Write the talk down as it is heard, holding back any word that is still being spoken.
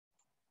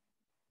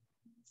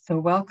So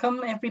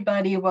welcome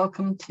everybody,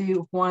 welcome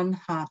to One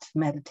Heart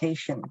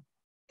Meditation.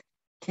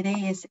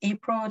 Today is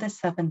April the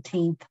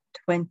 17th,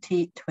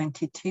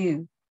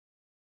 2022.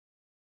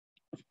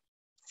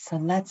 So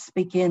let's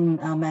begin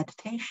our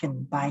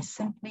meditation by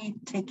simply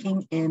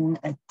taking in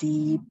a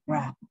deep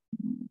breath.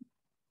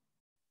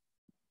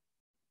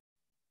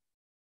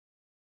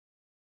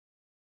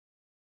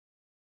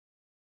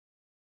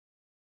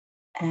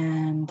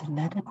 And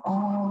let it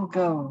all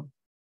go.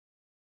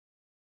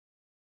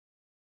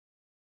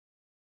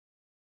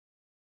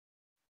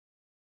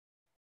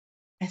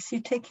 As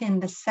you take in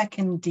the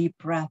second deep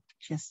breath,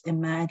 just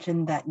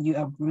imagine that you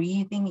are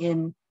breathing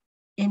in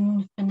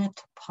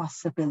infinite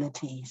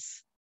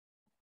possibilities.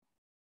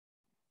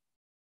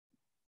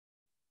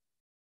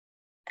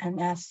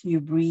 And as you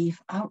breathe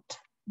out,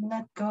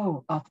 let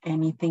go of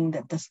anything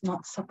that does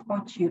not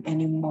support you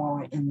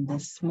anymore in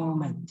this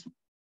moment.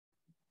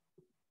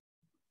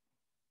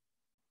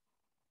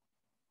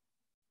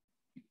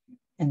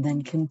 And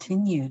then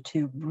continue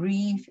to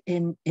breathe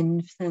in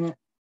infinite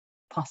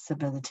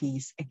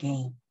possibilities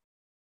again.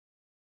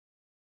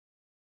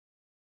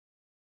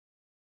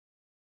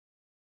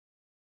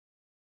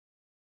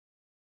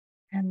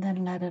 And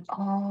then let it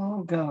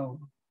all go.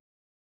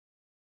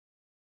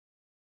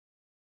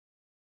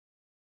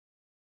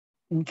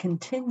 And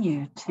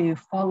continue to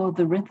follow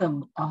the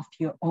rhythm of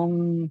your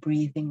own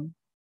breathing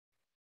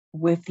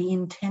with the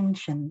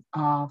intention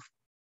of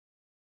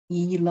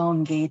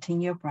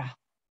elongating your breath,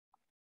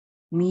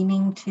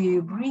 meaning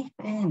to breathe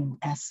in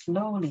as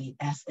slowly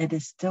as it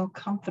is still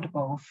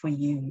comfortable for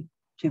you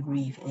to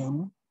breathe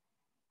in.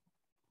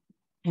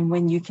 And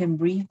when you can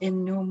breathe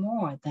in no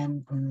more,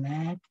 then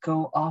let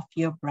go of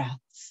your breath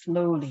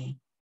slowly.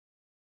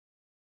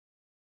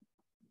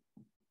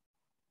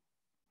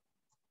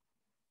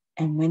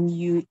 And when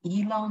you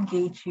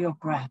elongate your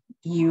breath,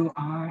 you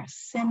are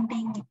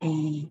sending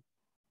a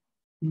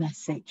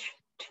message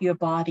to your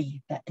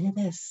body that it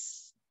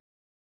is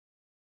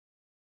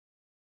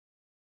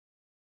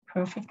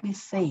perfectly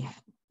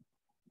safe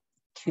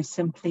to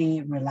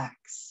simply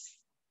relax.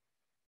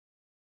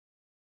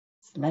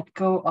 So let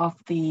go of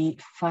the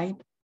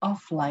fight or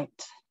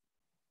flight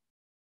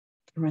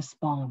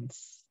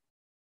response.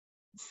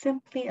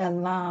 Simply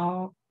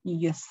allow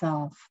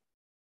yourself,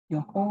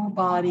 your whole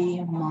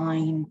body,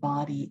 mind,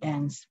 body,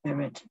 and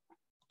spirit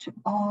to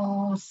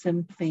all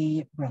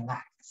simply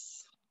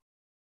relax.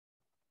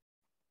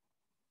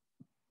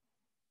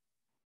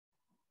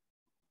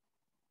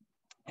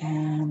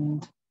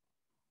 And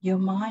your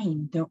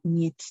mind don't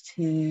need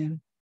to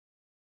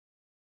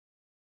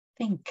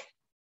think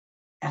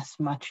as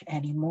much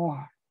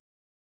anymore.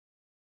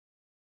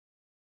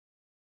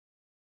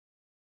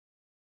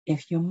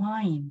 If your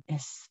mind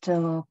is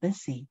still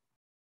busy,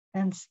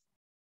 then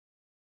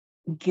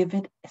give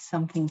it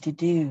something to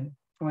do.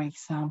 For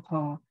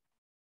example,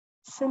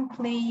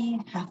 simply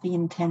have the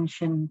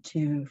intention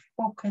to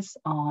focus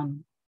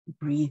on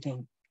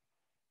breathing,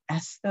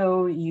 as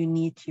though you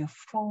need your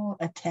full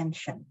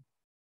attention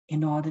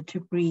in order to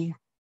breathe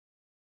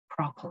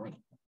properly.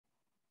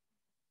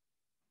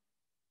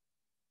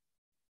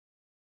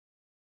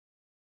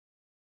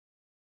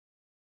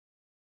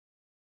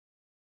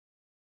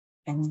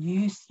 And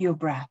use your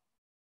breath.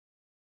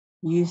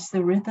 Use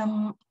the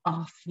rhythm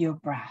of your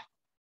breath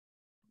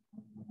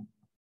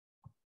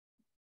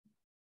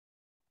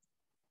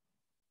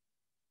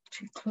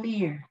to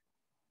clear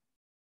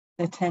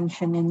the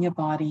tension in your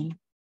body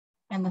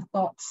and the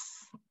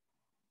thoughts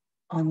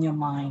on your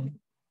mind.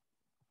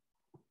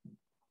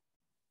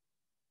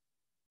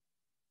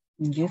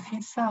 And give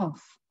yourself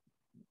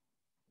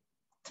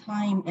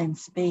time and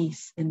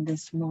space in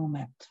this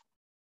moment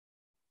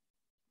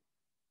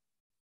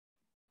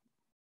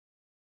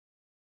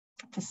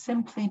to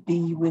simply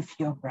be with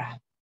your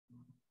breath.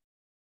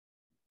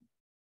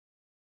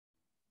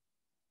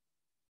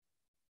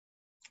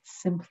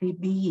 Simply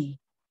be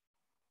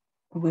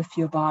with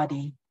your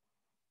body.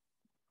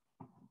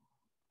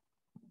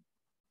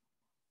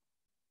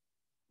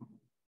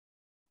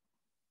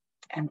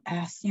 And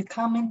as you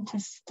come into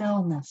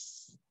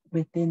stillness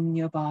within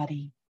your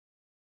body,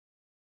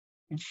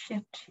 and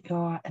shift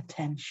your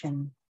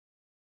attention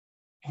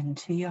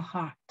into your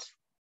heart.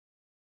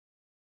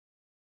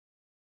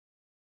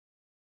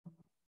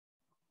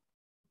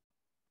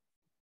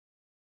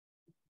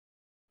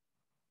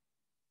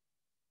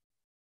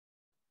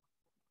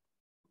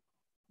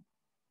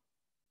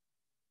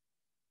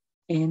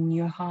 In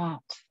your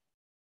heart,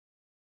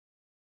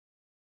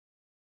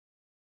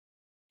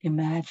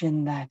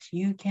 imagine that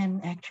you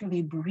can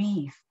actually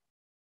breathe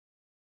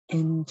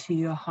into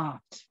your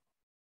heart.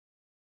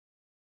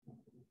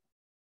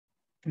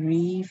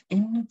 Breathe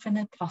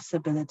infinite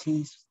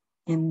possibilities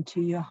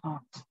into your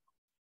heart.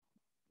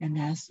 And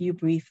as you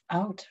breathe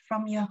out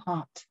from your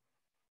heart,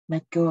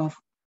 let go of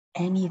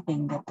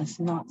anything that does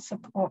not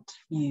support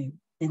you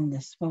in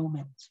this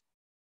moment.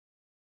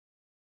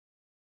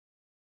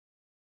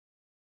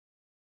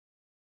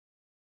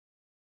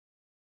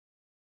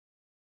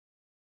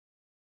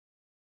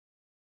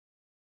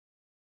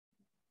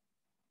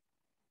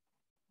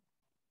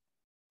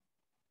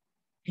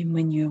 And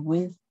when you're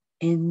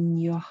within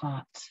your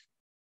heart,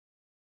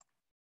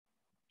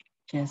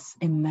 just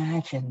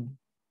imagine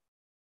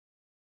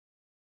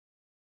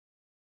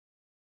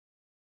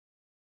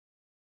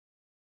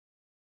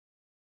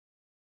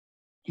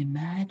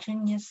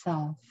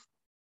yourself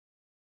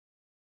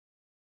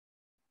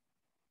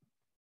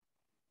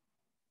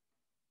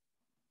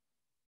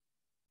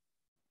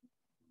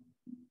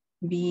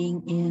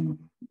being in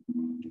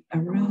a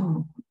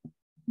room,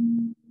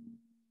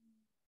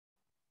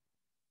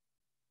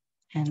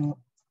 and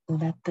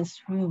let this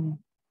room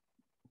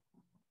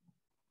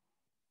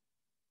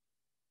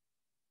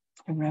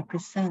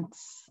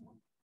represents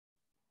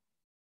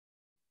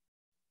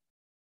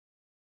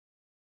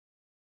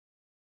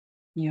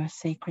your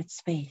sacred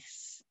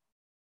space,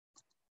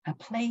 a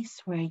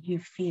place where you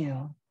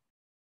feel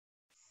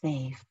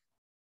safe,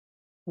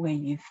 where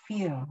you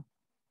feel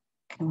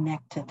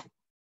connected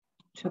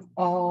to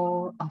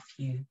all of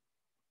you,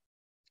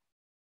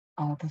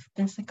 all the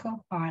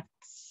physical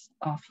parts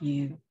of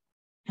you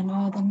and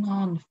all the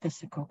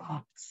non-physical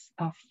parts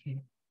of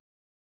you.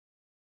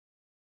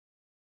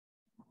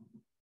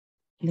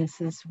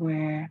 This is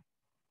where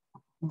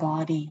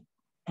body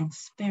and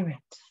spirit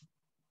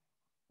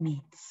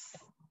meets.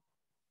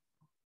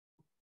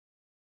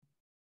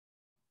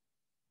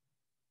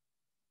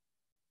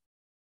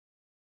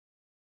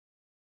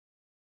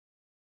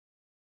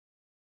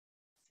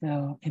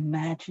 So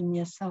imagine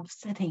yourself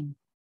sitting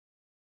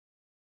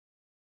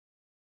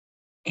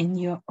in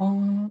your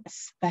own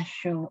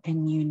special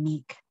and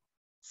unique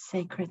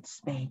sacred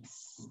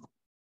space.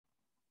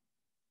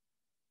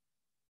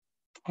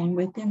 And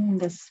within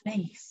the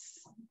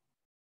space,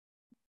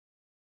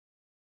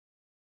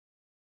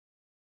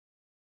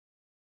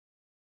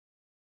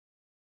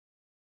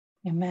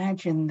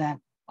 imagine that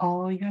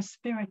all your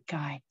spirit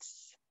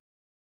guides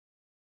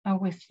are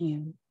with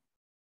you.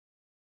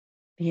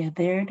 They are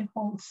there to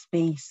hold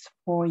space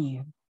for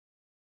you.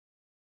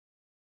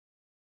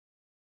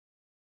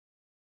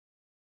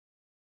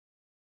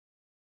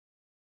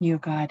 Your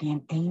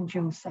guardian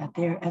angels are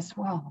there as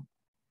well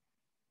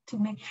to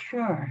make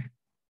sure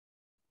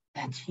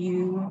that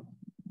you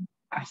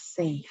are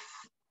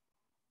safe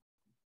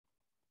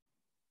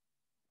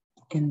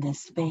in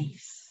this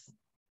space.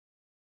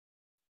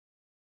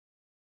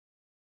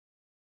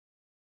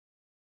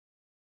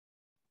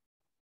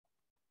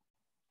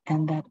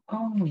 And that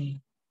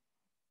only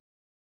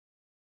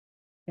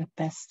the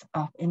best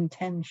of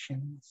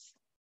intentions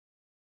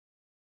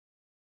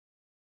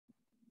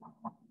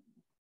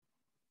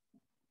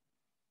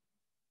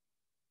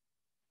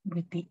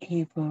would be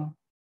able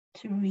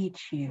to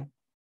reach you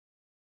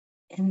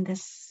in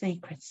this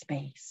sacred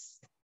space.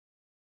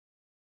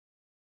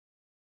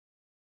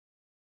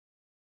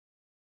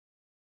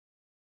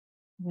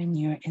 When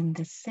you're in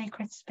this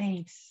sacred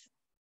space,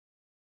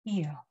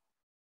 feel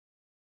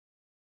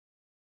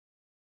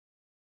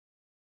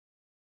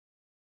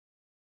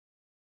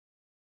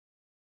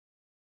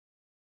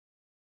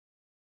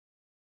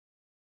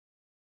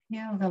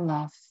the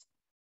love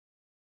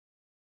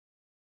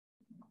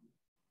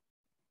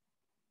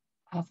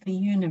of the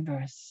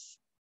universe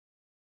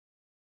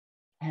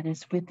that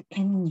is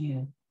within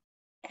you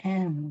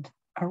and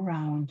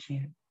around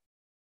you.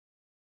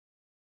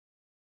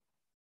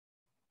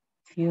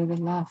 Feel the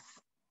love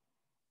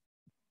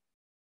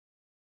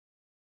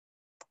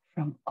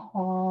from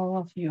all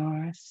of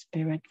your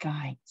spirit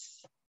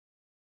guides.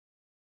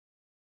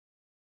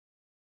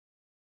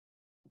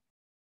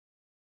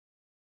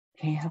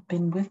 They have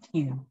been with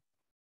you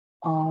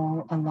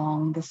all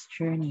along this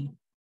journey.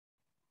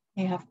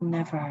 They have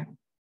never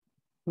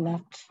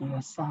left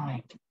your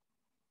side,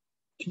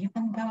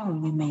 even though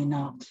you may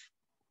not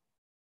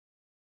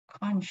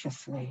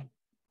consciously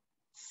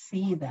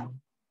see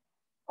them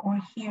or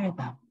hear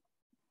them.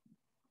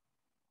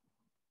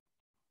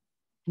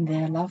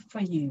 Their love for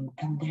you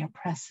and their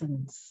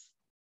presence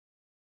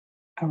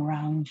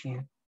around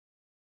you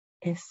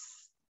is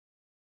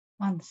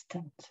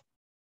constant.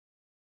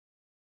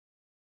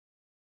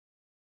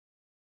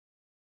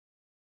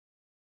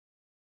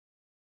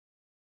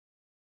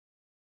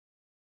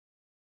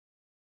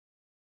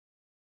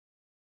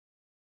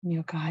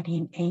 Your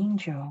guardian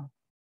angel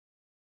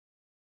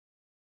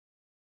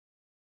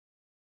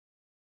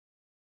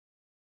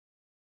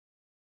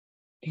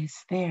is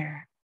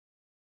there,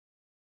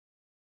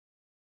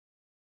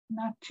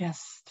 not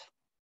just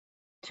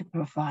to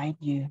provide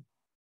you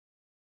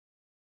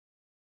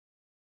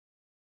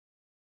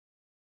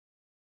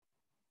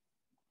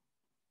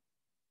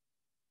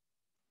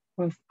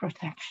with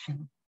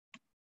protection,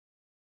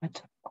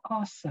 but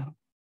also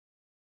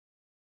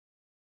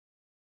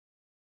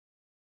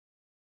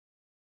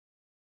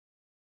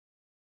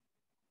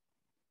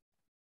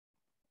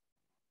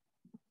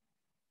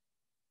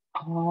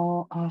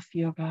all of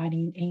your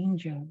guardian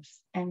angels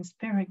and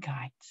spirit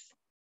guides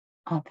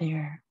are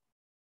there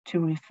to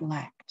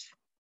reflect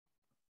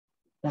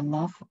the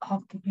love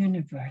of the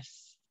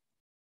universe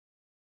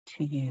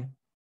to you.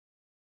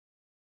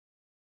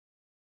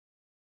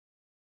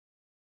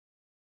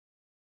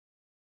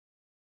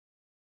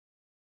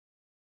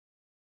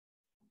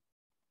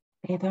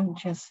 They don't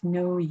just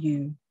know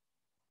you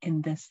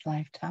in this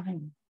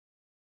lifetime.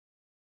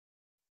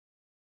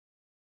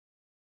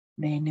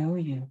 They know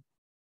you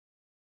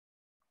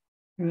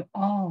through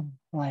all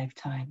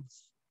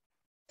lifetimes,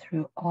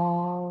 through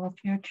all of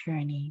your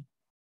journey.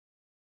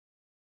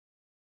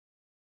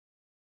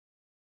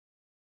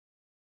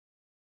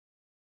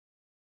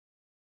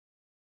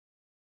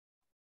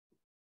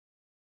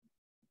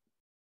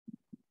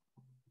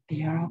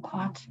 They are a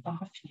part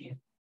of you.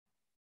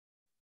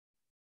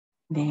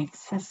 They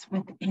exist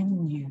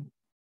within you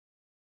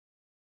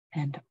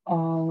and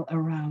all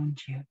around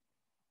you.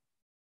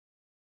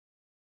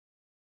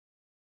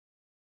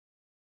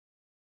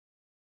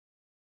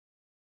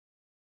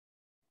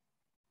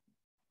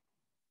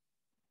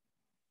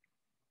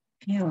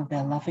 Feel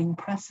their loving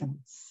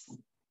presence.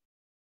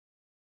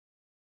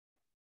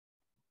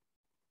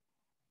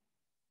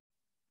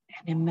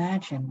 And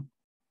imagine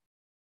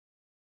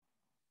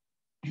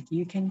that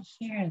you can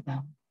hear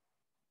them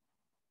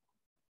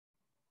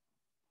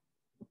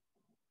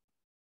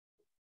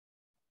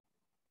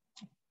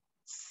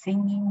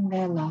singing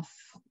their love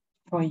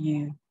for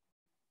you.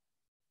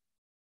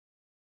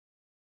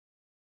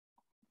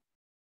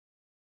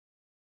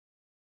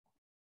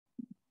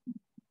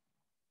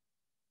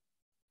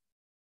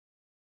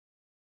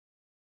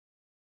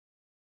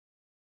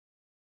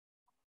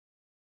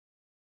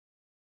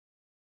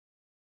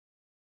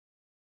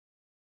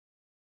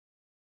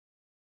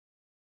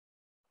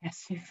 As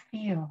you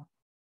feel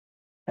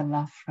the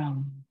love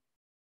from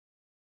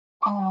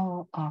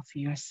all of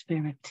your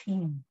spirit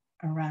team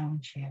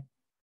around you.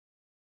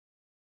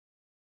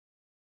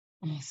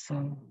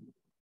 Also,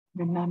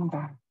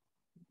 remember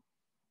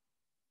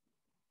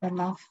the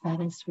love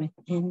that is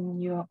within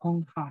your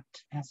own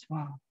heart as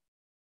well.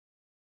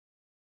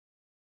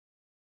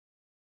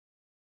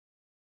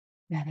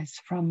 That is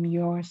from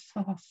your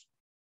source,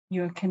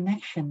 your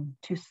connection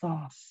to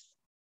source,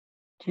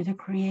 to the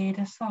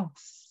Creator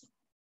source.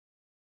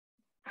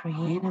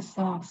 Creator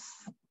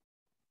source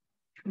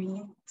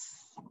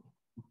creates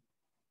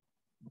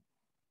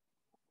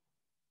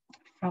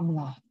from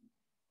love,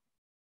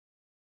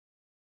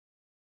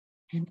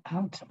 and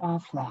out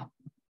of love,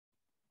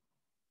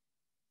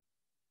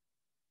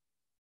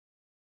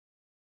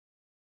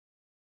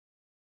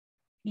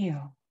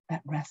 feel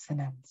that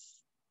resonance.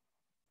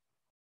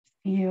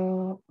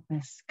 Feel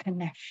this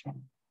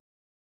connection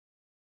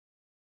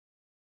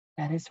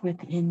that is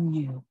within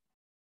you.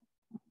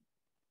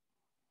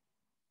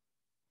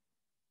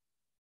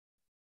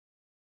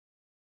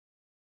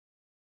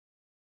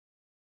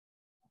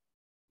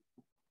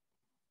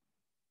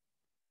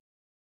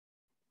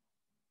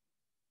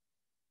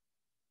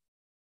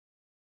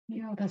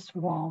 Feel this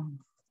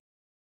warmth.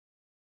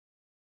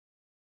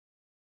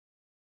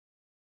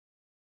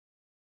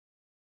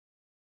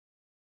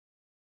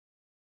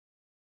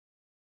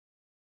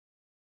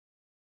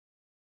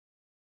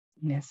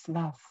 This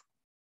love.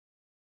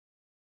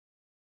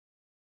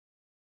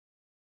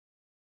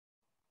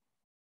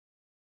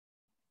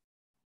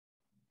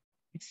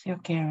 It's your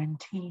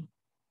guarantee.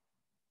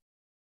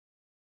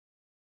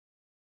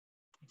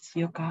 It's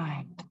your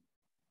guide.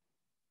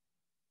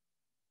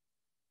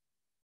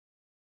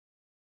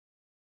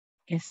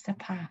 It's the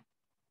path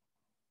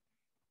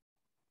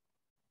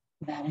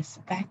that is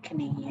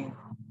beckoning you.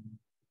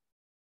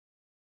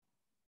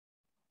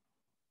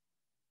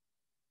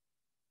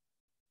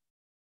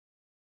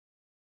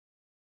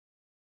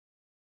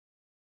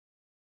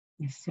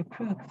 It's the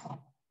proof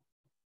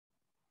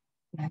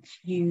that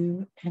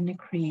you and the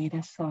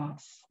Creator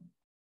source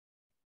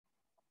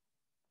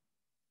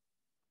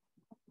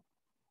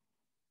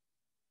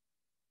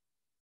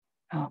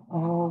are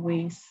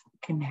always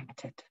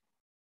connected.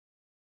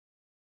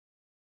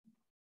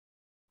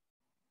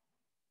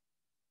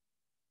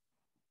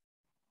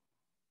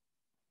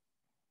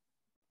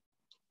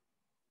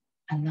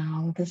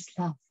 Allow this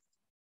love,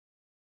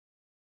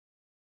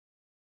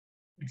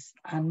 this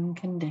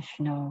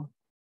unconditional,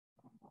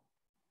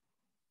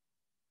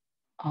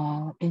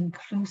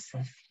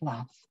 all-inclusive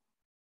love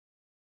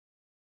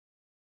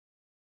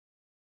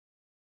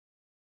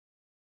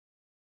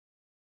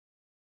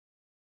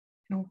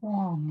to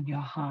warm your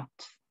heart,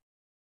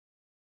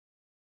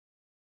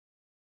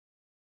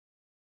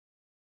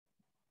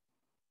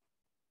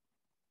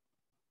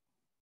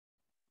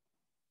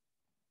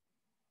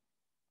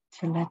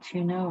 to let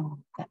you know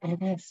that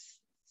it is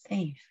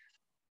safe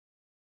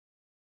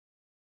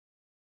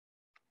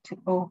to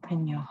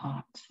open your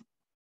heart,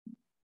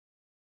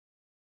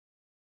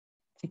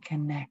 to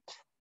connect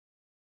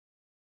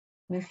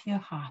with your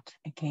heart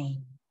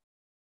again.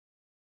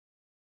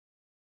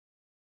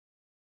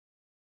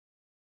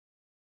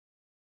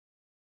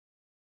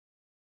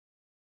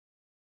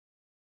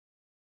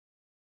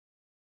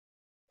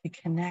 To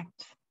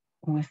connect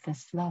with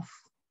this love.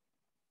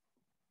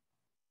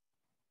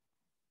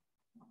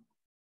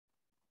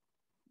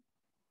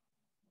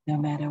 No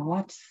matter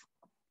what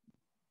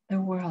the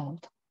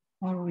world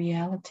or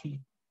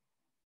reality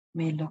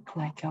may look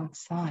like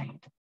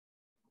outside,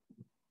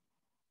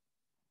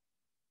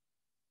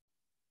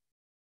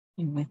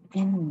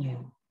 within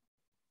you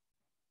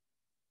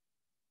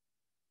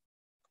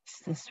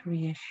this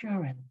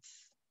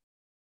reassurance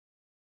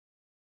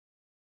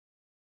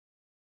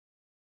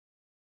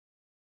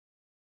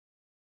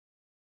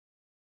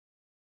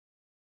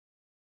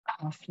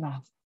of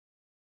love,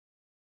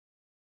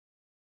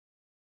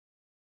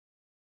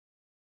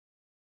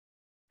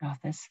 of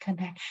this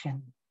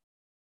connection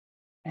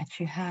that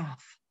you have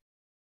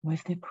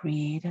with the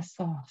Creator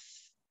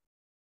Source,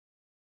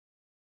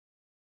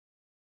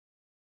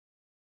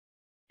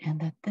 and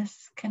that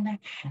this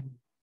connection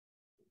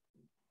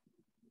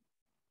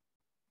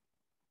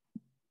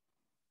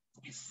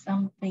is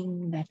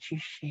something that you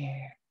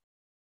share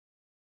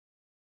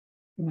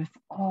with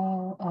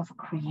all of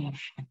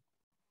creation.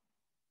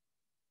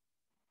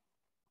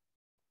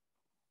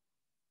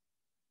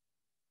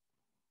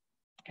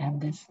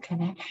 And this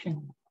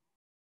connection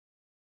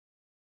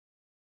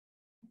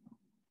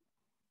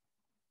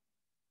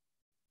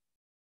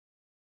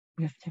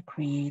with the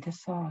Creator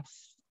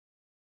Source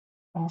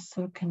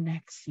also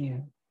connects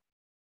you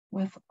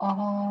with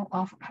all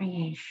of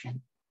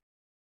creation.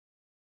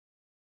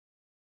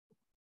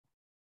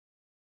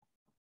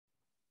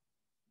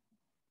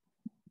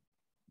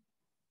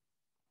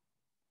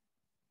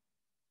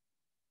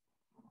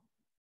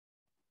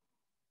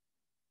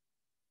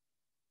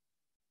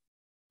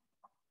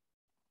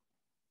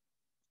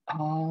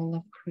 All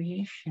of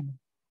creation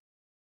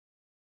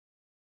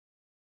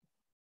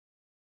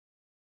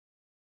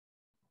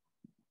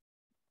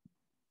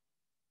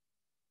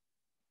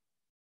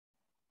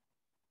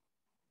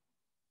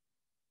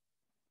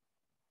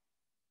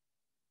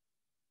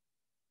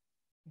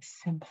is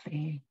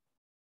simply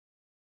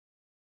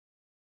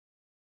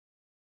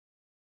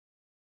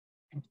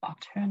an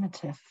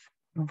alternative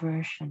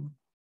version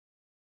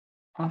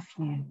of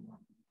you.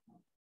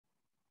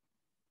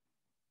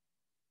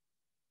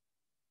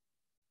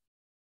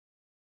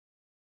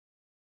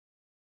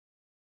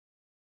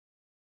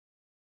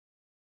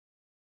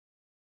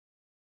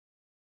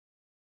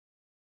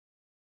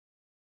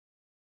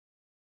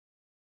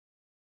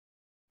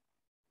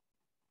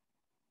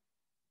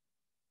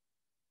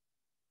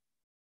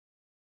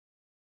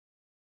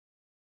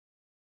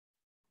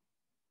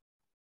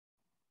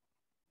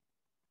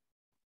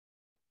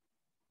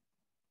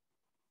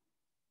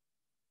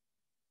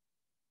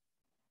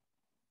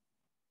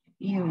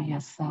 Feel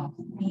yourself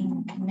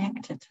being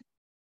connected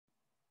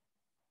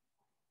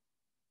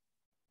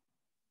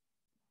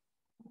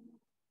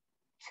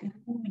to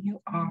who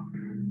you are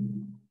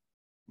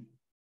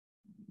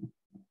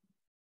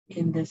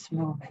in this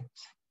moment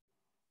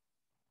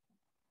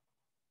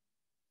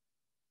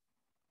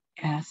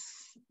as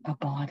a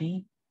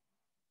body,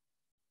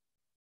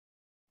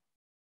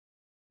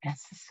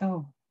 as a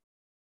soul,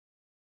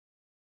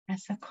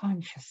 as a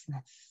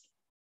consciousness,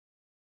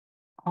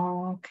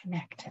 all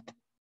connected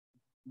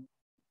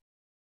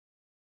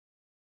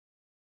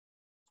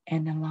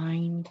and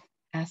aligned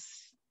as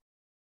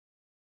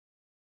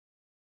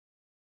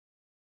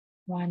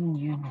one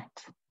unit.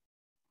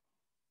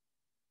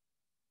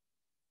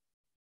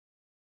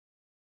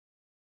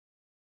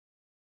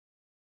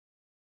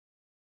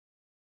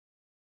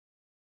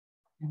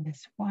 And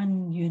this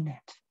one unit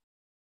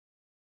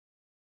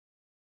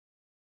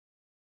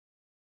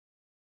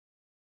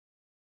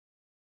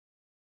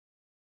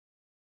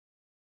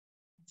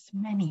is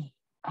many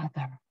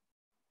other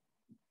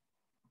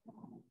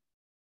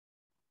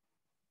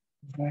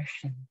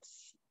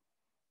versions,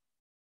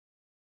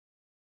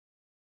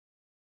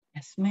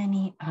 as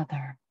many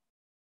other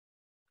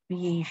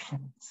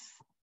creations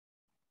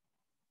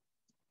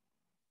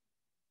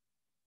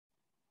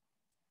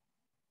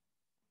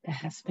that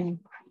has been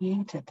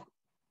created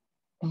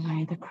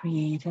by the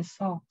Creator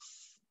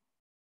Source.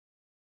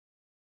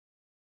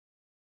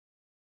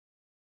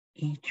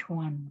 Each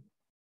one,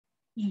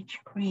 each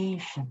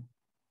creation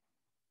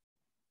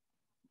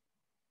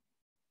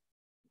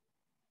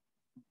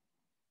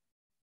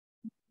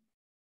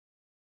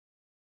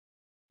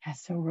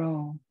has a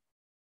role.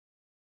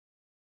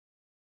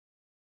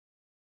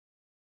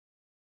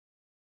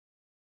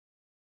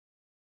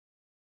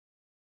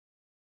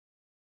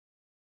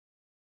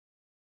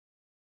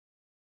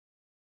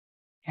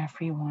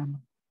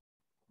 Everyone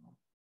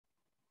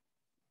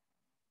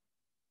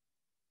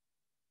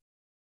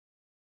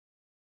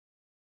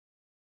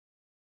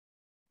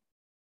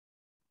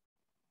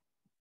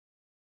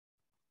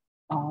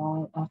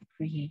all of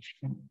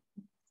creation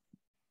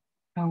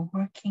are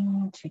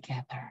working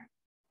together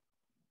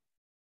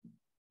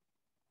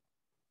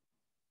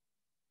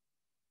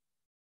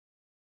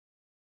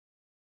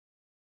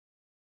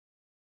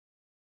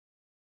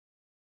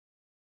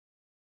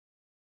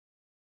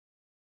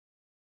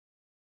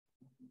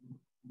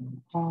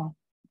all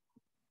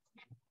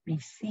may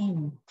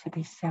seem to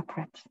be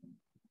separate,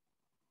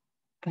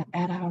 but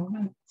at our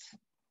roots,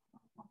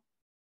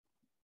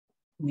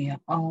 we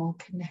are all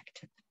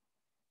connected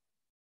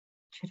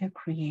to the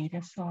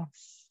Creator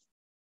Source.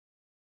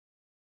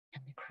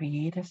 And the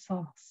Creator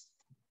Source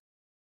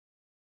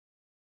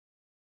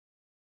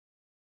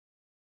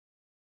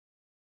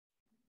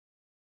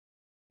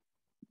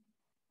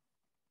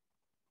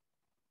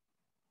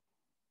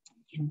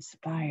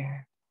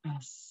inspire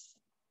us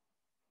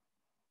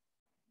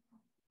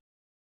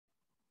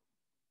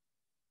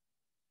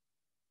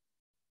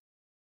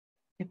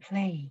to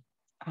play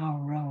our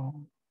role.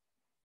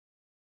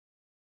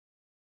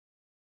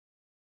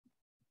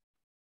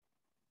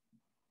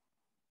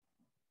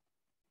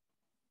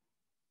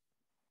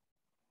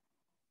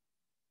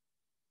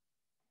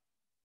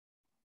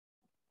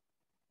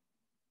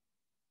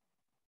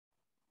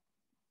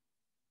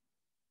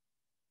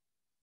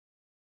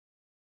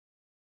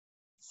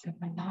 So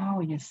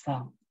allow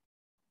yourself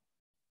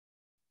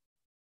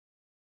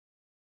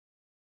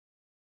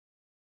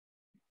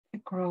to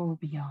grow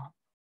beyond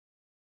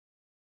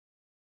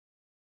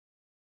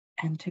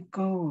and to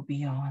go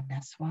beyond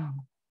as well,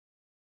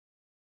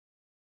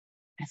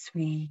 as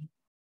we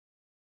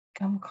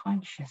become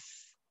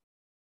conscious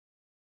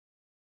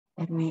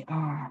that we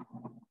are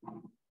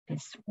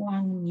this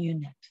one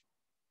unit,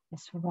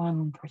 this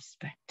one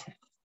perspective.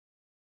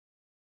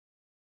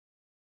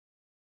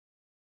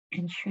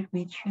 And should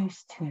we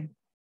choose to,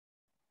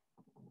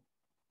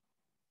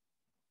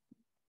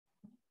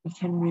 we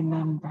can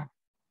remember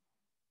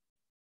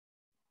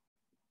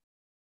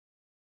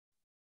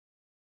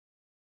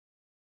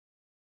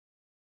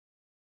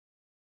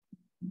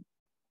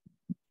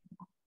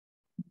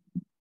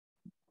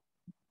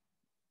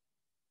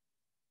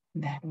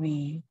that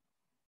we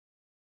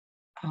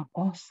are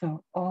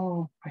also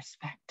all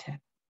perspective.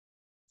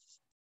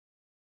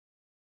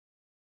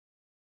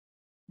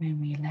 When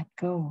we let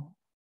go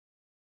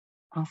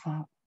of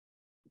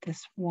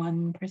this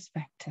one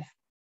perspective,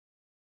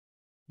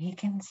 we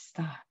can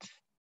start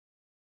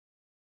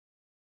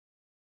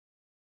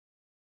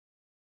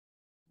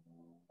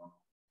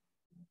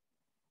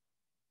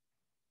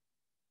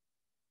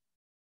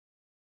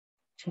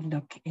to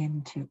look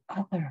into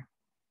other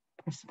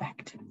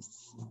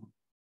perspectives,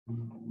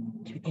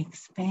 to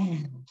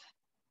expand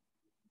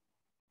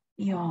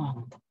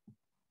beyond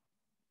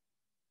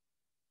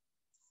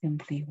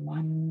simply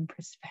one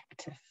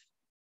perspective.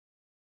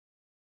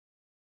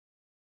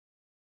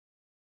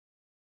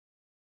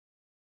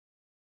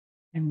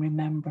 And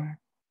remember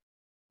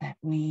that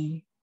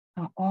we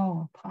are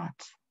all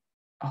part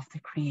of the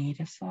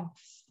Creator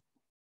Source,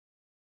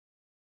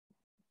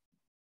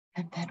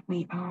 and that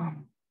we are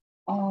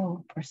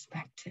all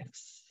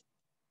perspectives.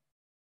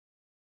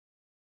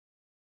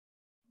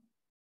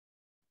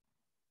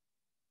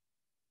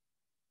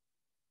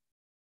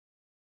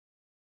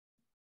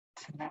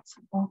 So let's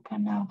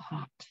open our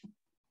heart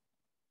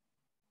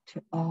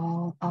to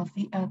all of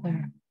the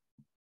other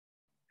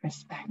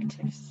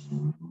perspectives.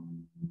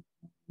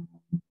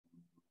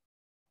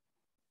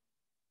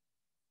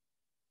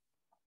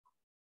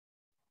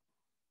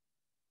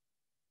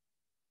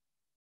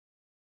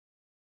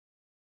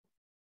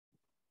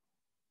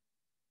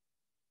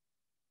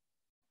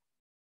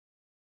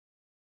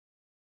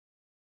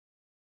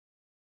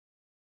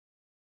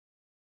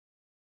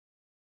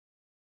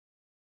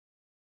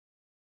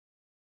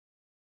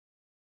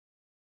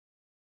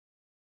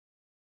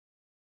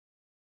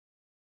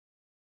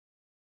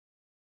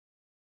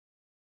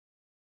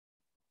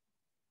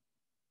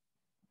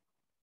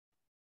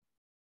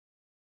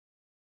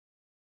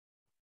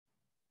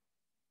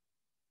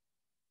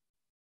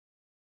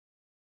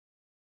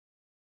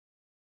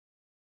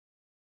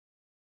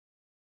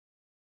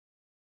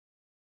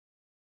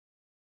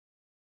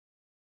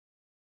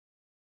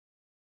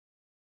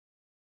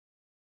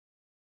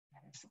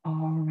 Let's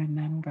all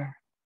remember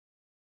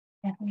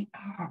that we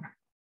are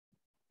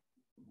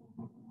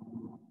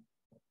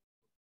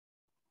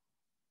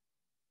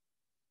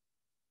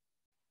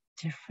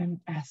different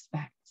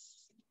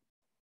aspects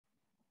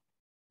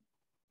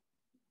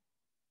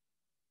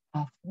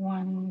of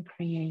one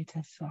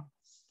Creator Source.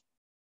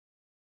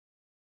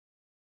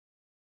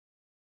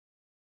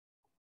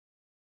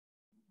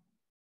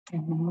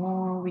 And the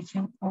more we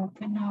can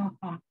open our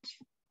heart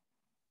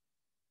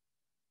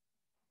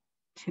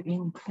to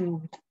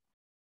include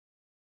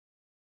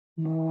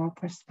more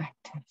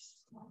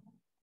perspectives,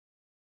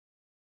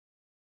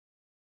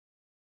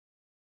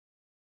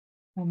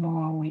 the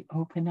more we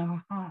open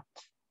our heart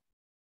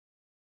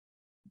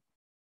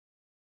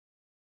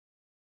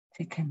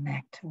to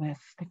connect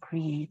with the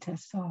Creator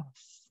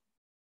Source,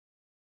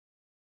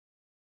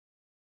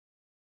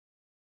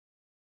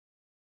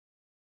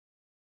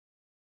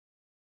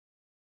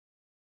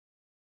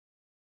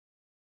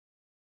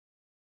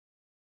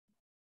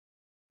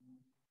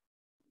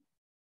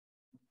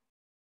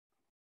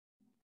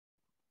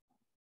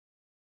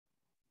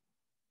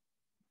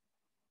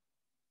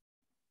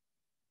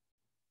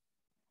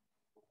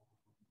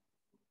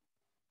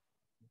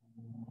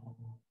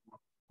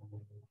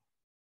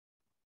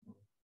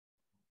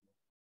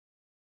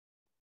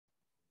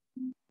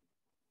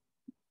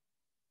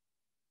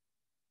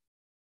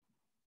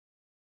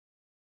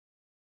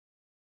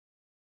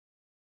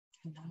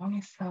 allow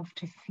yourself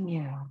to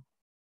feel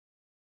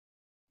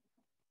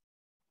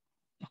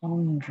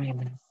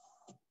boundaryless,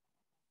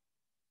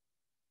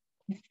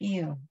 to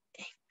feel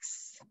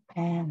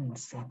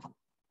expansive.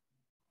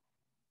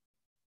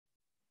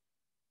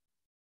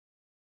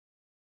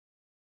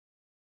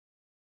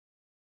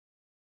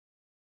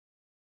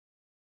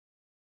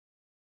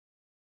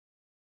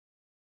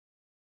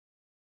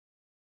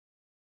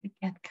 To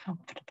get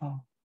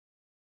comfortable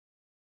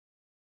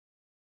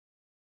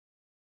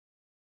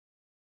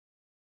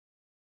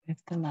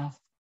with the love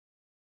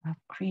of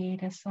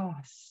Creator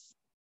Source.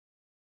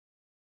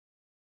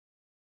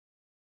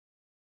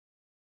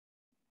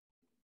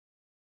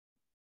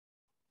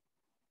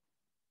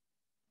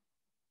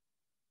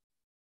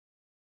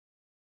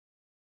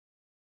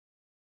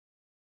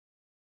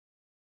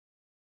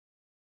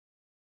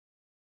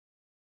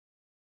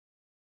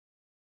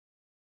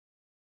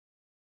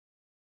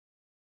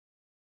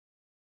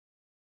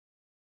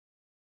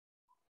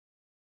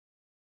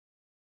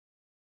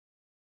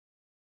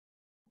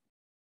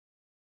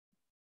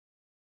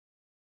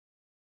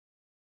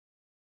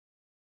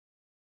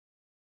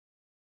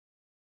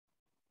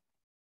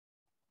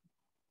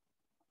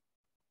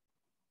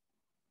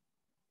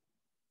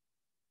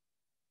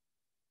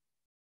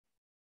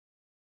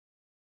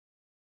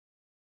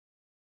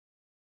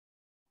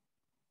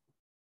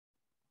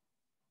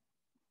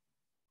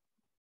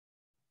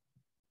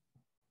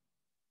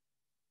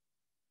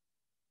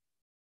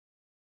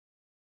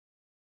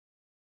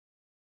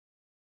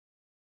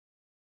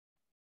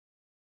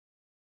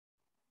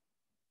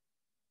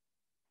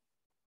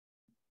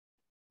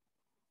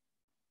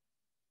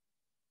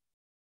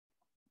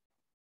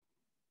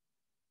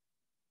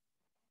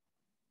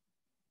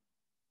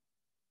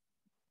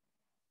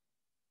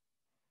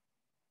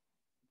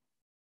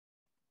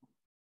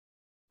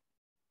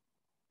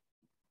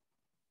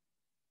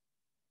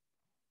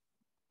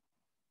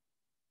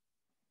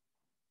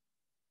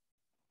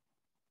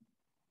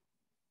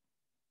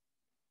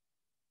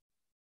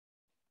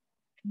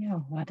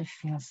 Feel what it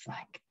feels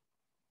like.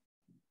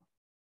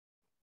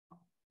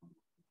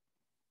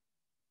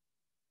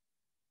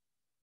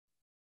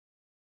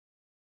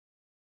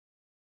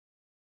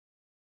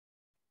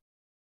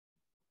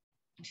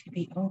 To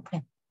be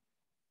open.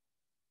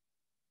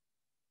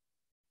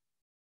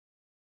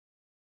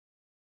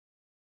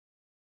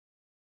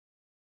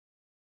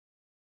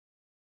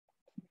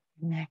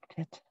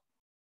 Connected.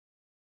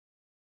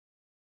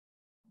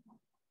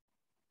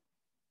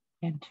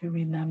 And to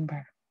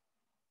remember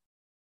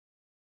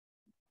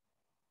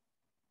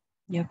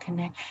your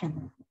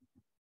connection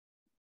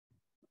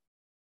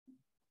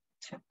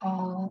to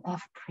all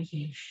of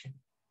creation.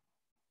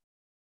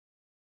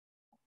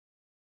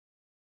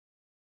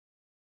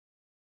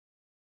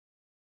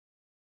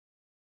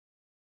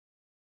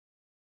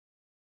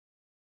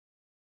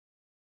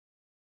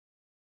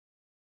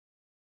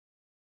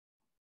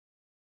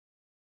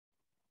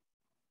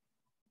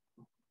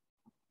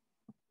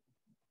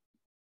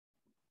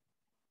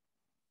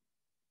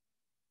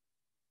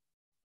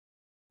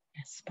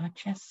 As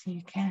much as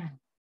you can,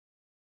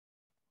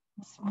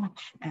 as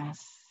much as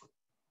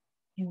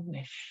you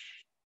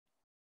wish,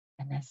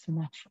 and as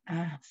much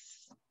as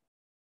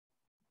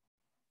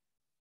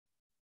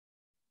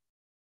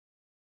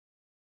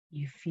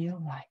you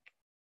feel like.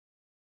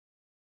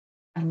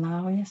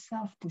 Allow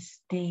yourself to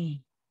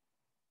stay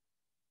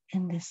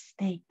in this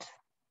state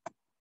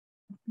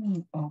of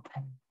being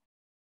open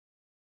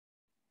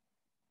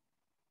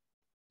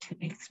to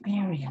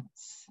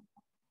experience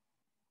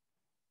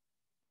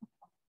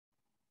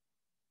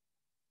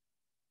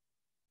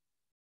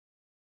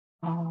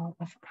all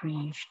of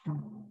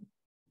creation,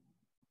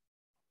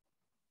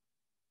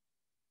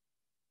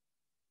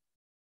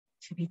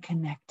 to be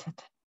connected.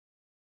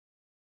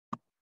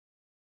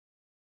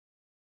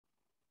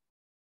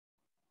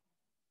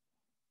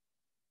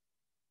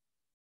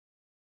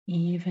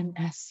 Even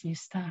as you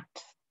start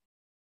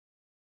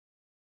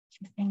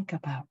to think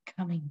about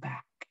coming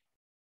back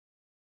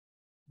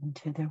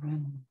into the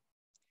room,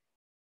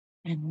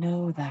 and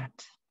know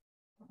that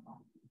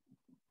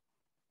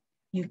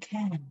you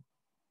can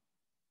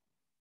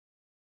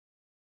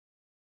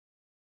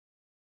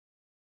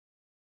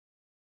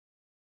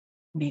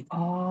be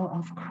all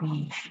of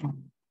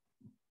creation.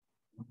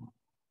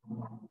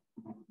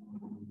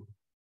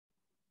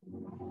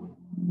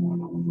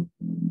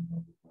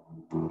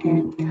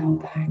 And come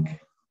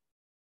back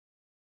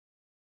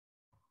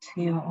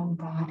to your own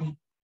body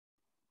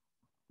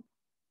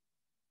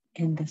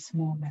in this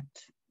moment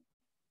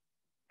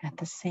at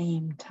the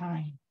same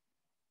time.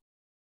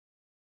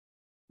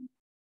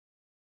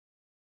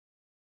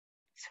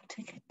 So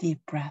take a deep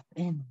breath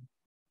in.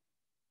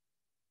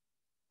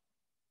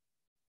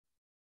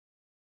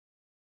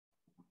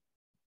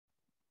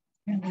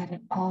 And let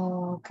it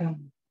all go.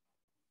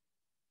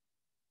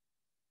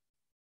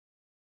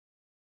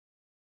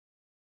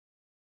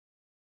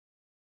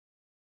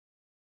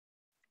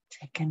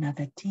 Take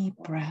another deep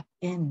breath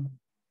in.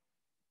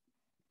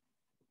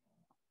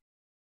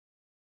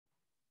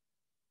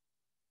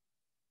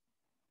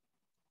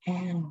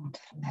 And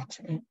let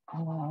it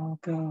all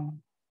go.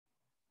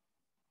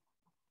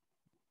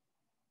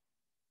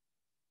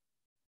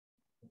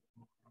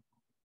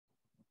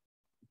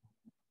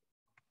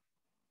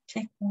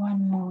 Take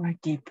one more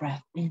deep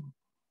breath in.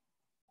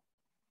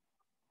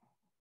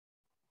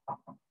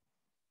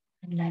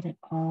 And let it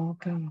all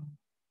go.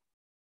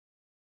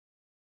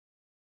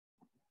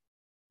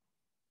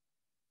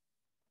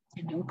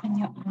 And open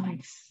your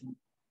eyes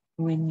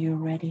when you're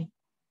ready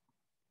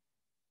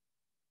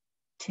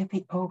to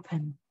be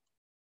open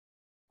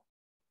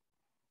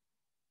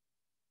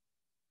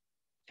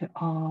to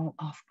all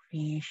of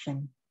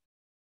creation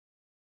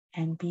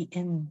and be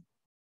in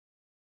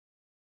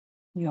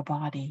your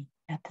body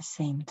at the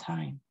same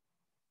time.